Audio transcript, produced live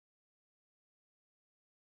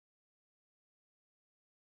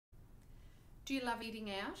Do you love eating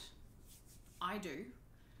out? I do.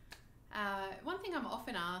 One thing I'm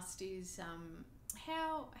often asked is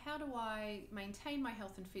how do I maintain my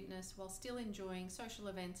health and fitness while still enjoying social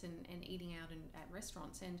events and eating out at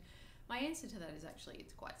restaurants? And my answer to that is actually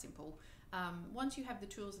it's quite simple. Once you have the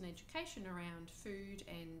tools and education around food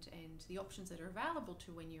and the options that are available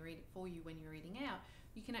to when you're eating out,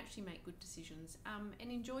 you can actually make good decisions and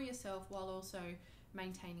enjoy yourself while also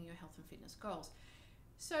maintaining your health and fitness goals.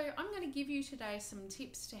 So I'm going to give you today some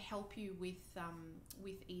tips to help you with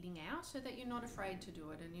eating out, so that you're not afraid to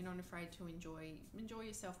do it and you're not afraid to enjoy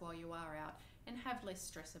yourself while you are out and have less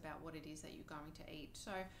stress about what it is that you're going to eat.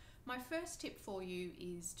 So my first tip for you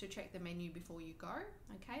is to check the menu before you go.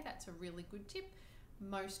 Okay, that's a really good tip.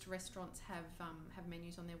 Most restaurants have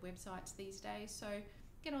menus on their websites these days, so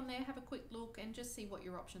get on there, have a quick look and just see what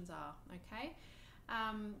your options are. Okay.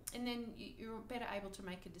 And then you're better able to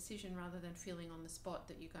make a decision rather than feeling on the spot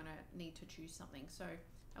that you're going to need to choose something. So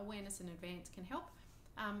awareness in advance can help.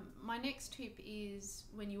 My next tip is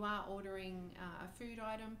when you are ordering a food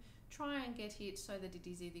item, try and get it so that it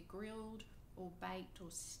is either grilled or baked or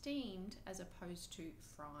steamed as opposed to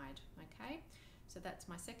fried. Okay, so that's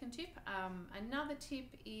my second tip. Another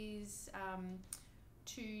tip is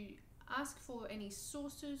to ask for any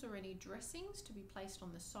sauces or any dressings to be placed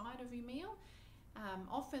on the side of your meal.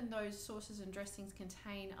 Often those sauces and dressings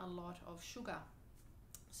contain a lot of sugar.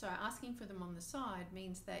 So asking for them on the side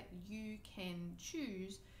means that you can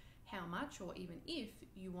choose how much or even if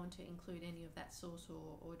you want to include any of that sauce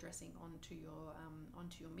or dressing onto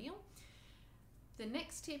your meal. The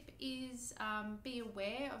next tip is be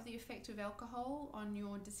aware of the effect of alcohol on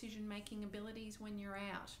your decision-making abilities when you're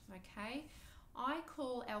out. Okay, I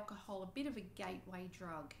call alcohol a bit of a gateway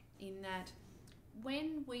drug in that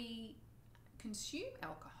when we consume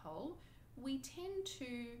alcohol, we tend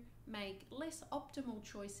to make less optimal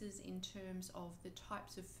choices in terms of the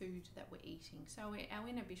types of food that we're eating. So our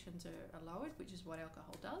inhibitions are lowered, which is what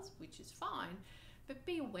alcohol does, which is fine, but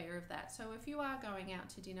be aware of that. So if you are going out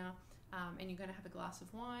to dinner and you're going to have a glass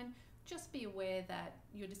of wine, just be aware that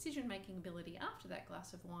your decision-making ability after that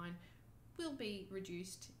glass of wine will be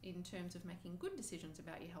reduced in terms of making good decisions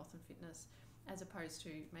about your health and fitness as opposed to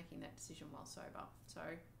making that decision while sober. So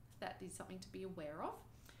that is something to be aware of.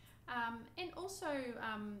 And also,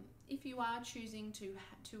 if you are choosing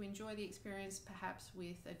to enjoy the experience perhaps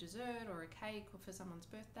with a dessert or a cake or for someone's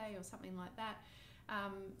birthday or something like that,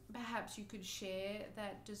 perhaps you could share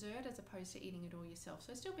that dessert as opposed to eating it all yourself.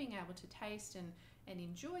 So still being able to taste and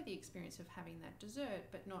enjoy the experience of having that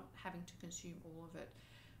dessert, but not having to consume all of it.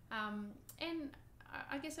 And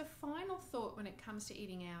I guess a final thought when it comes to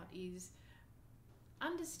eating out is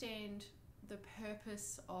understand the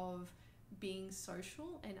purpose of being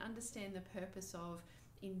social and understand the purpose of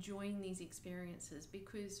enjoying these experiences,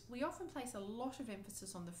 because we often place a lot of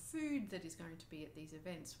emphasis on the food that is going to be at these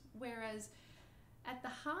events, whereas at the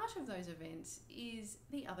heart of those events is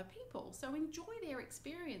the other people. So enjoy their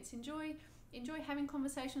experience, enjoy having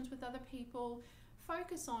conversations with other people,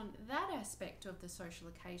 focus on that aspect of the social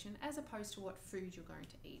occasion as opposed to what food you're going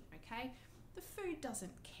to eat. Okay, the food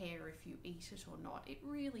doesn't care if you eat it or not. It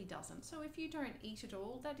really doesn't. So if you don't eat it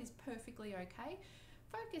all, that is perfectly okay.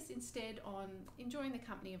 Focus instead on enjoying the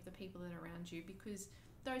company of the people that are around you, because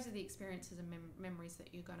those are the experiences and memories that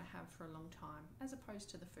you're going to have for a long time as opposed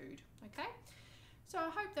to the food. Okay, so I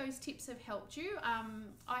hope those tips have helped you.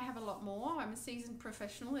 I have a lot more. I'm a seasoned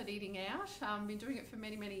professional at eating out. I've been doing it for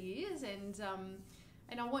many years,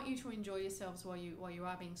 and I want you to enjoy yourselves while you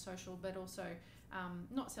are being social, but also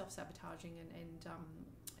not self-sabotaging and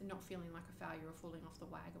not feeling like a failure or falling off the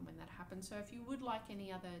wagon when that happens. So if you would like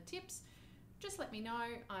any other tips, just let me know.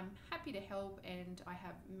 I'm happy to help, and I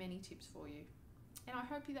have many tips for you. And I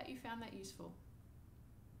hope that you found that useful.